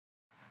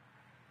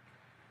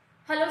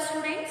Hello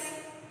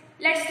students,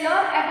 let's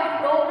learn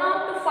about program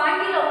to find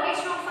the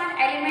location of an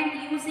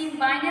element using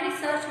binary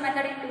search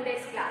method in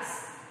today's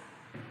class.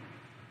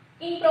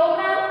 In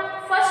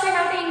program, first we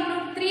have to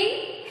include three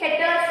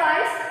header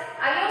files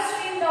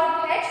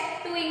iostream.h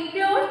to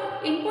include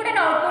input and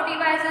output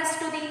devices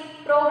to the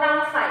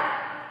program file.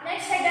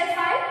 Next header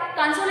file,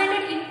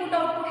 consolidated input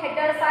output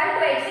header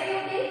file to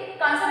execute the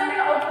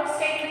consolidated output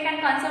statement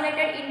and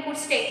consolidated input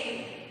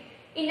statement.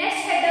 In next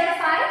header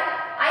file,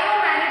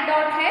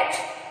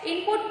 iomanage.h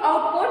input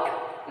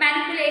output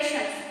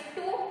manipulations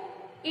to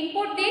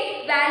input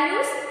the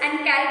values and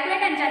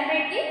calculate and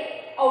generate the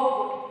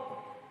output.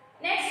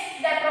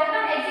 Next, the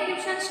program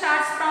execution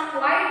starts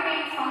from while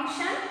main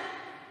function.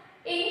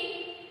 In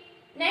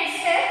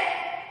next step,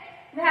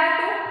 we have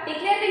to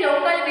declare the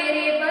local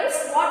variables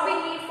what we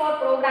need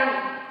for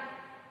programming.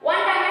 One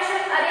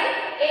dimensional array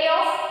A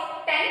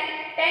of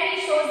 10. 10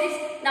 shows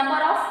this number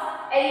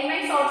of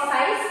elements or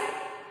size.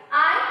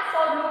 I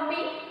for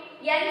looping.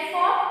 N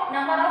for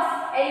number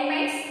of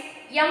elements,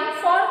 M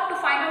for to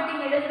find out the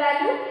middle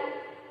value,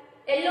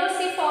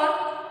 LOC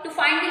for to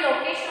find the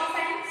location of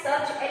an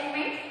search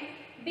element,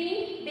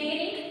 B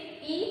beginning,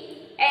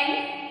 E end,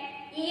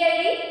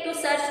 ELE to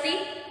search the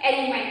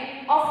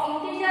element of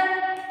integer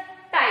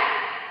type,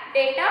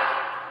 data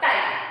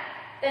type.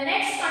 The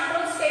next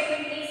control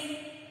statement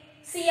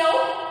is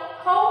cout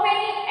how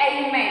many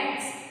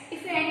elements.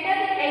 If you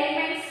enter the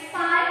elements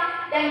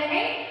 5, then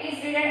end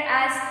is written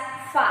as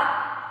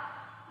 5.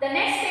 The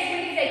next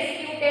statement is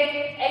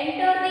executed.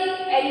 Enter the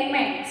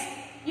elements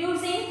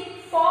using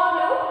for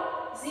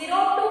loop 0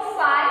 to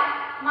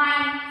 5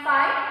 minus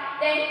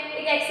 5. Then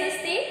it accesses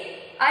the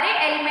array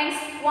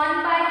elements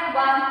 1 by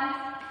 1,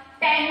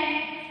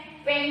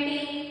 10,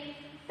 20,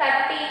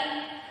 30,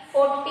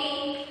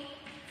 40,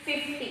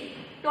 50.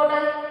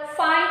 Total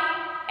 5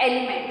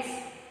 elements.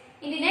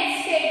 In the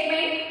next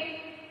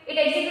statement, it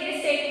executes the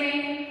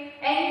statement.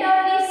 Enter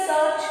the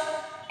search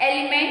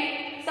element.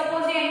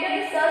 Suppose you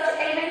enter the search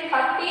element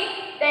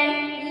 30, then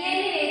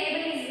ELE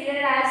variable is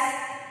written as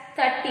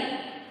 30.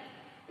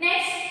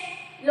 Next,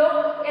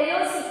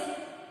 LOC,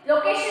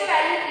 location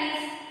value is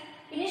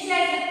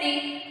initialized with the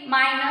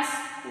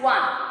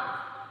 -1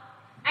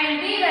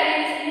 and B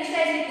value is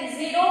initialized with the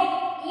 0,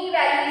 E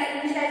value is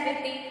initialized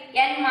with the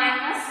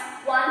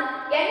n-1,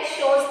 n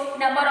shows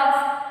number of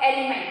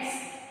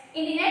elements.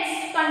 In the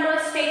next control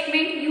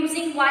statement,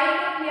 using while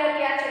loop, here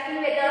we are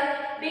checking whether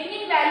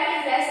beginning value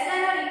is less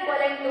than or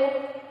equivalent to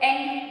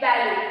end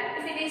value.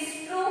 If it is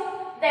true,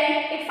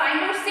 then it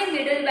finds out the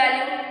middle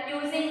value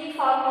using the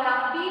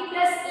formula b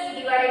plus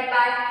e divided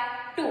by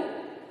 2.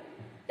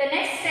 The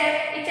next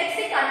step, it checks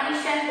the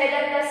condition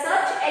whether the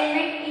search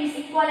element is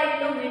equivalent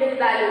to middle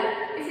value.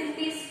 If it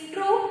is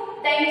true,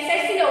 then it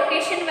sets the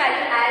location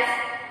value as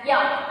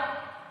m.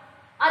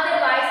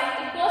 Otherwise,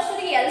 it goes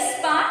to the else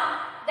part.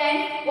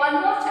 Then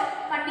one more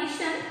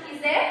condition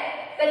is there,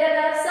 whether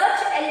the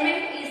search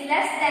element is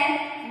less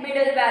than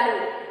middle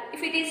value.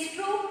 If it is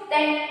true,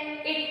 then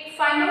it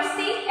finds out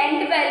the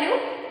end value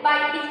by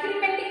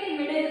decrementing the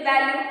middle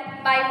value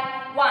by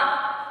 1.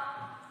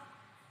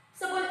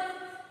 Suppose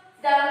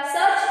the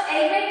search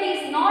element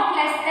is not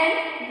less than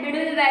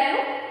middle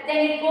value, then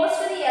it goes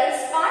to the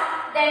else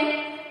part. Then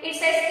it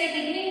says the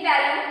beginning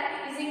value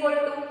is equal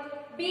to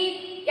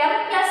b m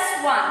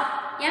plus 1.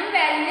 M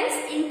value is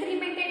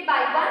incremented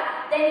by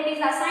 1, then it is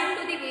assigned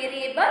to the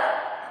variable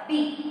b.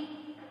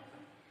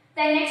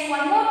 Then next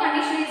one more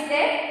condition is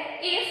there.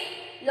 If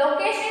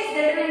location is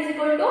greater than or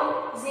equal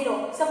to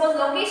 0. Suppose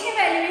location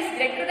value is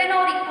greater than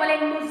or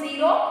equivalent to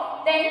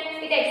 0, then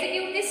it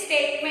executes this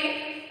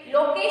statement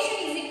location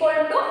is equal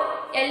to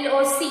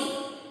LOC.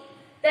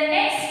 The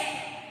next,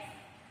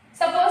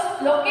 suppose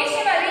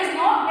location value is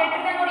not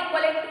greater than or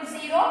equivalent to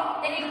 0,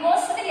 then it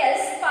goes to the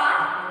else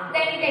part,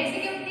 then it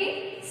executes the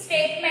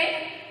statement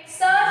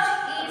search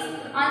is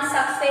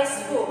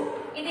unsuccessful.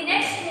 In the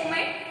next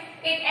moment,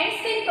 it ends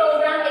the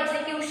program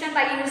execution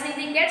by using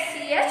the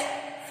getCH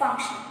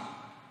function.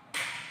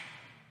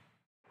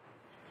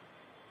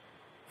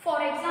 For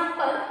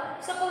example,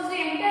 suppose we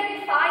enter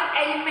the 5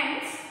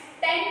 elements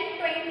 10,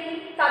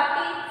 20,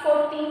 30,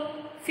 40,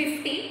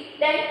 50.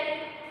 Then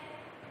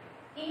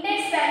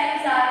index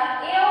values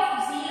are A of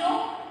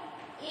 0,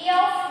 A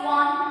of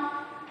 1,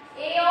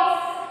 A of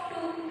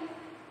 2,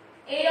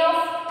 A of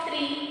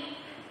 3,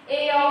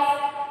 A of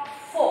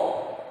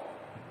 4.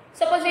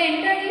 Suppose we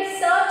enter the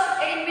search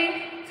element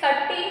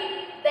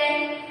 30, then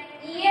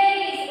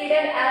ELE is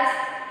written as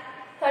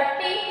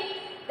 30,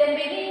 then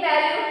beginning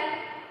value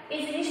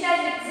is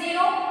initialized with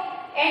 0,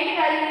 end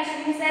value is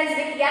initialized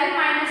with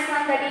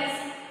n-1, that is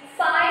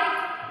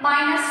 5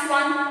 minus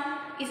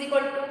 1 is equal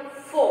to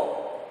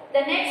 4.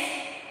 The next,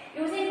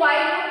 using while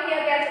loop,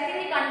 here we are checking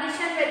the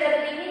condition whether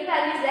the beginning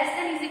value is less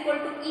than or equal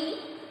to E,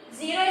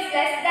 0 is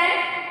less than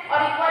or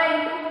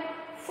equivalent to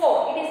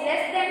 4. It is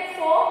less than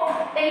 4,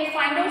 then it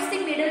finds out the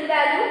middle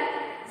value.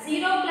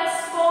 0 plus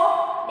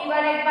 4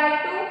 divided by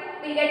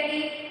 2 will get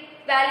the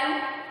value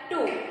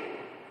 2.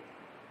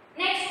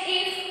 Next,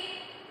 if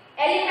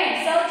element,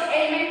 search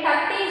element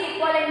 30 is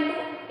equivalent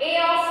to A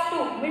of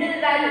 2,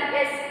 middle value value.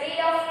 Yes,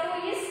 a of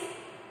 2 is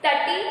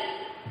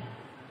 30.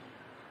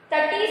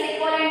 30 is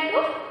equivalent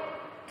to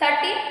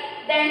 30.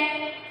 Then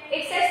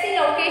it sets the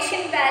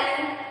location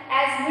value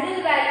as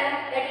middle value,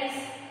 that is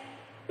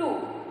 2.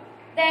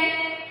 Then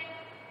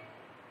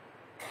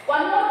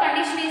one more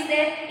condition is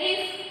there. If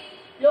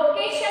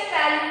location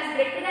value is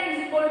greater than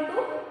or equal to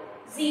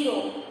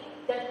 0,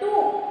 the 2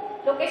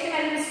 location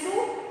value is 2,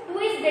 2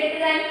 is greater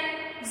than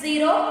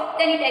 0,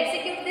 then it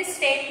executes this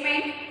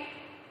statement.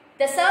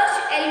 The search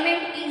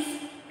element is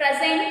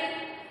present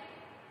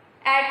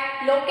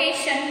at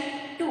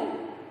location 2.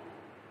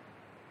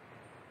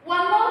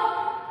 One more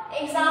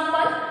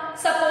example.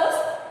 Suppose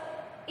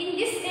in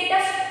this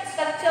data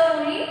structure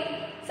only,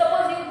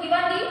 suppose you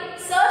given the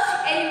search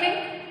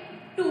element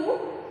 2,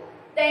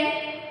 then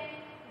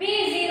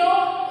B0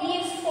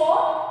 is 4,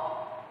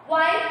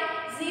 while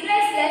 0 is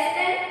less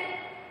than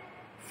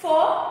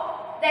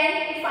 4, then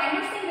we find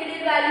out the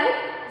middle value.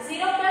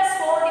 0 plus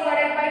 4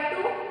 divided by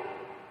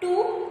 2,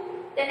 2.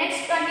 The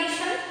next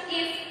condition,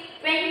 if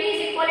 20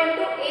 is equivalent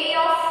to a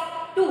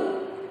of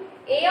 2,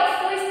 a of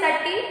 2 is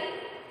 30,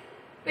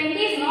 20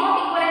 is not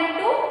equivalent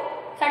to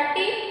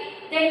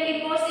 30, then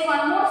it goes the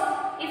one more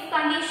if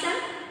condition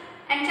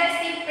and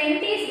checks if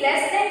 20 is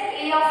less than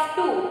a of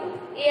 2,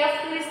 a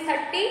of 2 is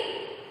 30,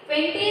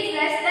 20 is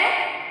less than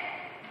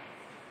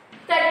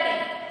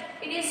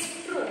 30, it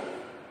is true.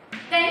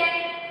 Then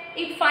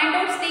it finds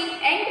out the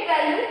end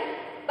value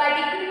by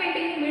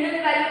decrementing the middle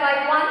value by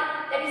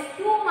 1, that is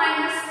 2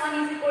 minus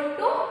 1 is equal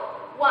to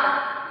 1.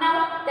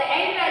 Now the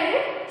end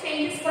value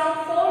changes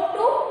from 4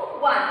 to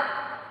 1.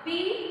 We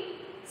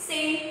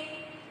say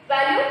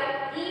value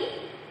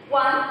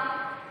E1.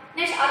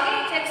 Next again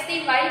it checks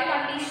the while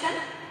condition.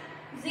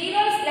 0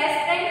 is less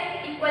than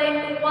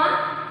equivalent to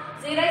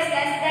 1. 0 is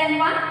less than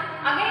 1.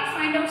 Again it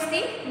finds out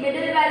the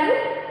middle value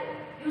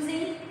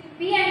using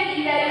P and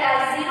E value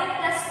as 0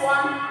 plus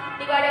 1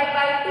 divided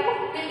by 2.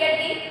 We'll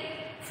get the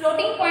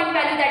floating point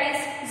value, that is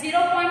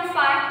 0.5.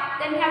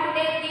 Then we have to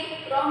take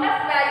the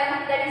round-up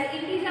value, that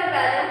is integer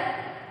value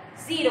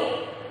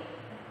 0.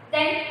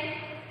 Then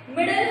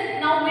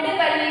middle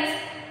value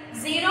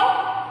is 0.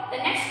 The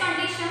next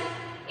condition,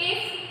 if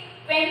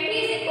 20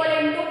 is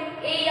equivalent to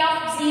a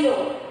of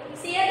 0.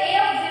 See here a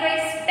of 0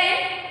 is 10.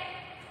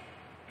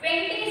 20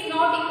 is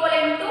not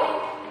equivalent to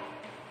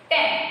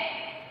 10.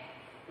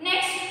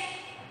 Next,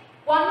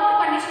 one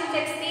more condition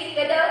checks the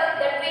whether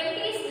the 20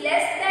 is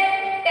less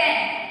than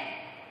 10.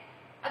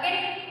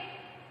 Again,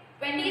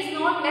 20 is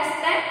not less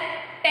than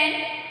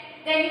 10.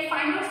 Then we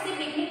find out the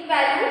beginning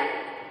value.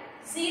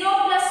 0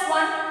 plus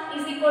 1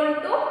 is equal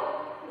to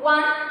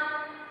 1.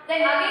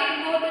 Then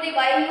again go to the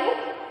while loop.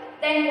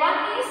 Then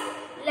 1 is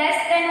less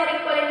than or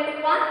equivalent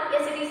to 1.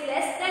 Yes, it is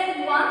less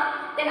than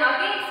 1. Then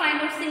again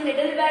find out the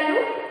middle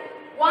value.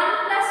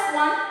 1 plus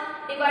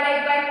 1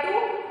 divided by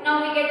 2.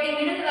 Now we get the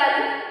middle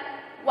value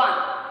 1.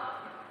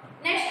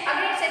 Next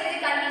again check the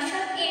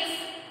condition.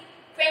 If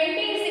 20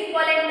 is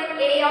equivalent to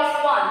a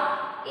of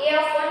 1. A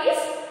of 1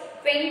 is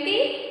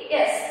 20.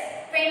 Yes,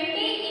 20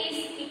 is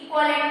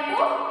equivalent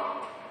to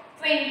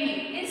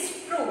 20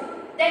 is true.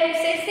 Then it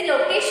sets the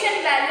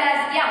location value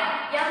as young.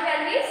 Young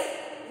value is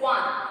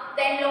 1.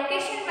 Then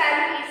location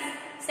value is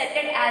set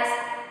as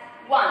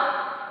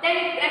 1. Then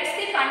it checks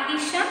the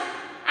condition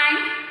and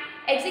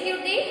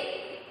execute the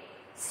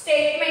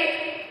statement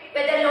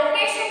whether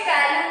location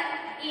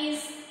value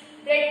is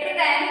greater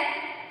than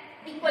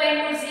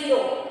equivalent to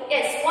 0.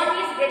 Yes, 1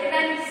 is greater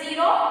than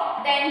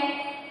 0.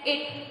 Then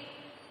it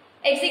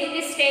execute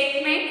the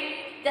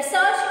statement. The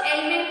search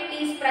element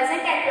is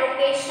present at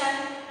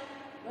location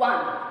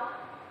 1.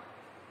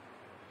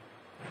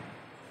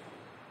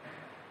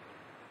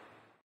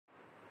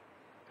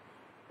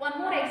 One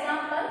more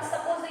example.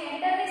 Suppose we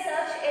enter the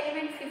search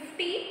element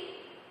 50.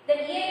 Then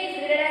A is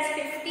greater as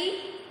 50.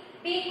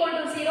 B equal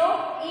to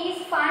 0. E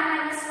is 5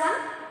 minus 1.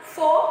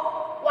 4.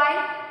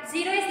 While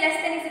 0 is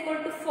less than is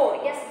equal to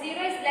 4. Yes,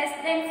 0 is less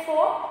than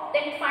 4.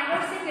 Then find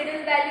out the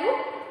middle value.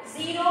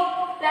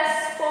 0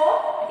 plus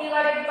 4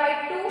 divided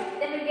by 2.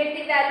 Then we get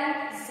the value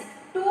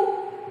 2.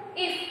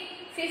 If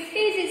 50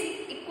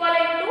 is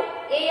equivalent to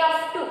A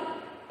of 2.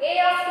 A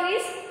of 2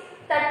 is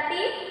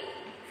 30.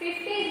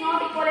 50 is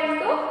not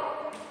equivalent to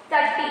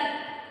 30.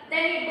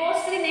 Then it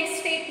goes to the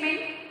next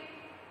statement.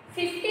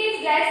 50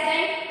 is less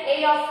than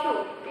A of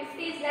 2.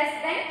 50 is less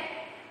than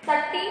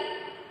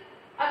 30.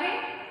 Again,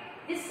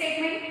 this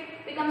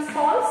statement becomes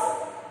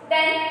false.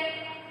 Then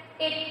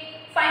it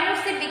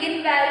finds the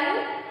begin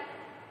value.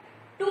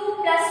 2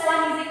 plus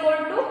 1 is equal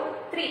to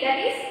 3. That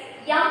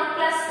is young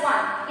plus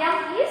 1.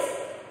 Young is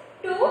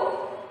 2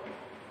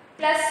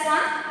 plus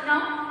 1.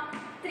 Now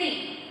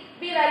 3.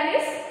 B value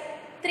is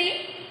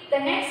 3. The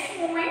next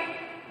moment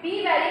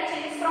B value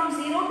changes from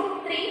 0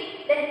 to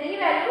 3. Then E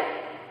value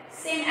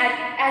same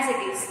as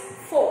it is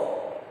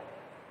 4.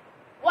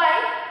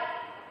 While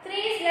 3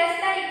 is less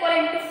than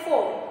equivalent to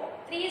 4.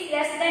 3 is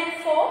less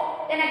than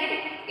 4. Then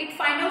again it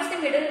finds out the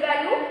middle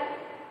value.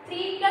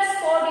 3 plus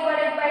 4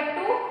 divided by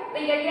 2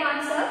 will get the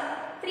answer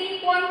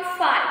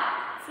 3.5.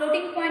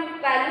 Floating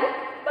point value,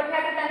 but we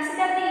have to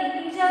consider the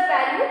integer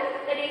value,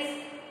 that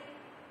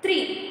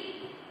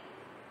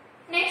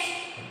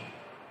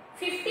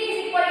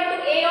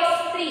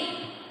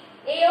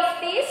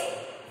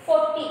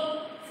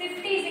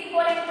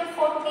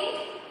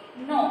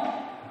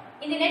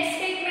In the next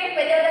statement,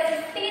 whether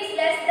the 50 is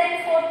less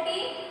than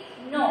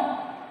 40,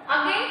 no.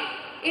 Again,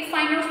 it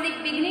finds out the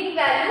beginning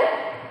value,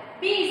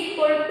 b is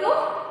equal to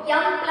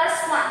m plus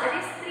 1, that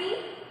is 3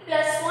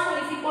 plus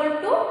 1 is equal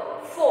to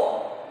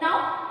 4.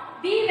 Now,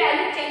 b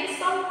value changes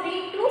from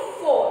 3 to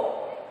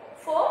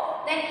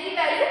 4, then e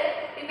value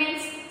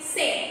remains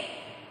same.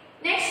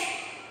 Next,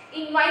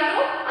 in while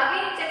loop,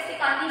 again it checks the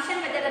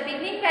condition whether the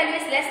beginning value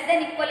is less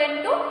than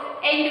equivalent to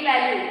end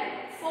value.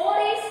 4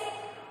 is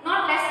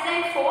not less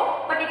than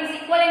 4, but it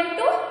is equivalent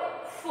to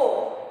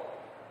 4.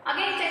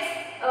 Again checks,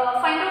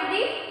 find out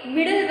the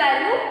middle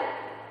value.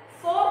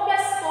 4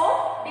 plus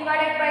 4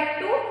 divided by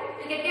 2,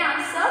 you get the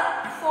answer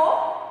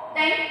 4.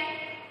 Then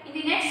in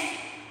the next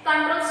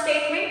control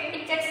statement,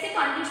 it checks the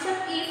condition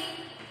if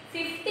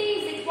 50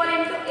 is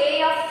equivalent to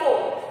a of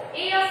 4.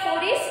 A of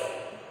 4 is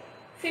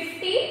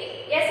 50.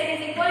 Yes, it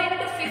is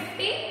equivalent to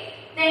 50.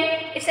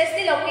 Then it sets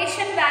the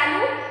location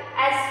value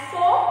as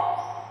 4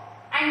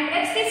 and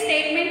breaks the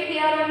statement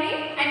here only,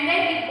 and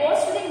then it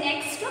goes to the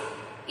next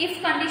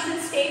if condition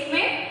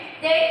statement.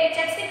 There it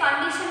checks the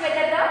condition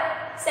whether the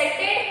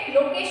setted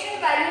location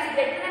value is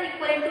greater than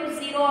equivalent to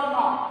 0 or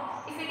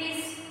not. If it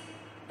is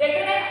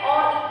greater than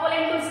or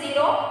equivalent to 0,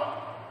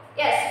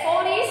 yes,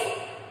 4 is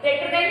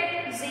greater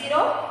than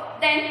 0,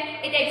 then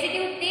it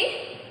executes the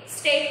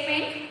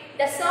statement.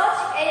 The search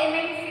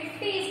element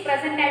 50 is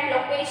present at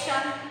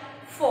location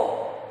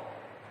 4.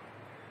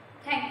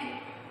 Thank you.